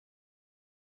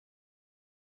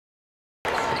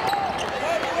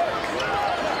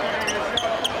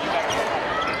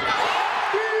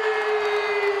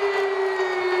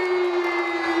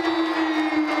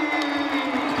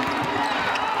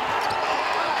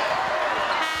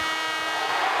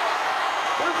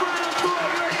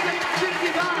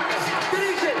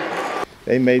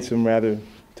They made some rather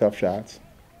tough shots,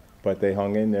 but they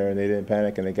hung in there and they didn't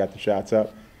panic and they got the shots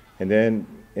up, and then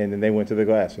they went to the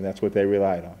glass, and that's what they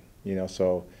relied on. You know,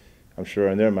 so I'm sure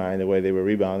in their mind the way they were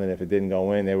rebounding, if it didn't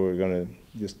go in, they were going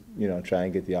to just try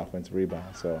and get the offensive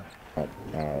rebound. So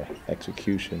our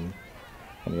execution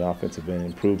on the offensive end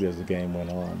improved as the game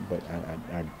went on, but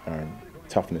our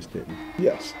toughness didn't.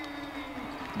 Yes,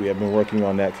 we have been working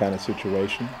on that kind of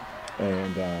situation,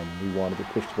 and we wanted to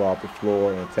push the ball up the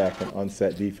floor and attack an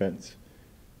unset defense.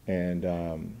 And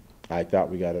I thought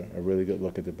we got a really good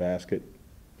look at the basket,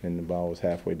 and the ball was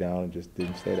halfway down and just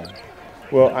didn't stay down.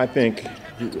 Well, I think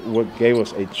what gave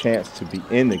us a chance to be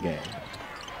in the game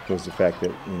was the fact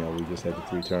that we just had the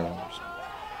 3 turnovers.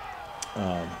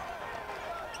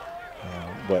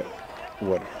 But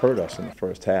what hurt us in the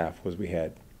first half was we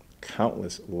had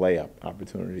countless layup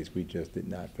opportunities we just did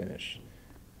not finish.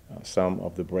 Some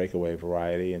of the breakaway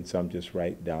variety and some just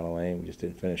right down the lane. We just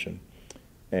didn't finish them.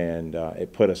 And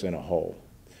it put us in a hole.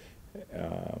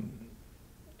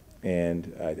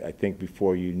 And I think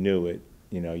before you knew it,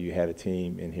 you had a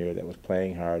team in here that was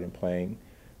playing hard and playing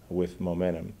with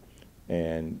momentum.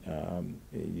 And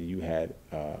you had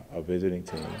a visiting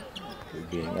team,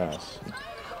 being us,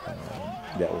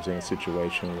 that was in a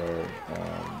situation where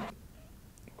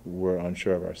we're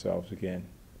unsure of ourselves again.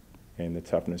 And the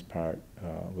toughness part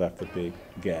left a big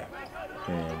gap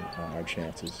in our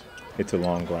chances. It's a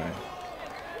long grind.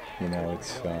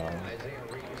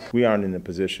 We aren't in a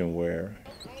position where,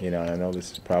 and I know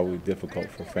this is probably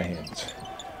difficult for fans,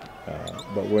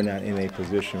 but we're not in a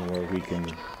position where we can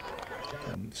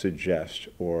suggest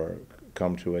or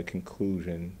come to a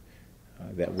conclusion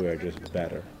that we're just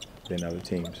better than other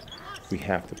teams. We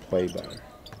have to play better.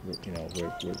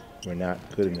 We're not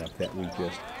good enough that we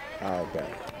just are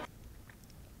better.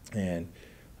 And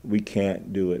we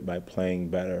can't do it by playing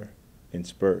better in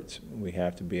spurts. We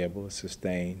have to be able to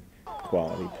sustain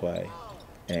quality play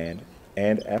and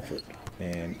effort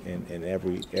in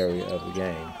every area of the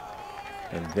game.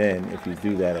 And then if you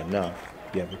do that enough,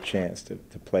 you have a chance to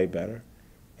play better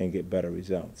and get better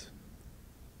results.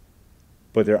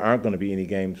 But there aren't going to be any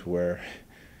games where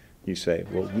you say,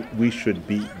 well, we should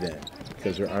beat them,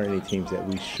 because there aren't any teams that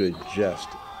we should just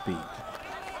beat.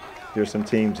 There are some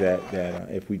teams that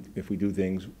if we do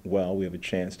things well, we have a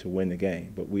chance to win the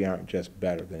game, but we aren't just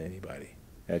better than anybody.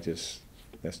 That's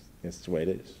the way it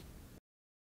is.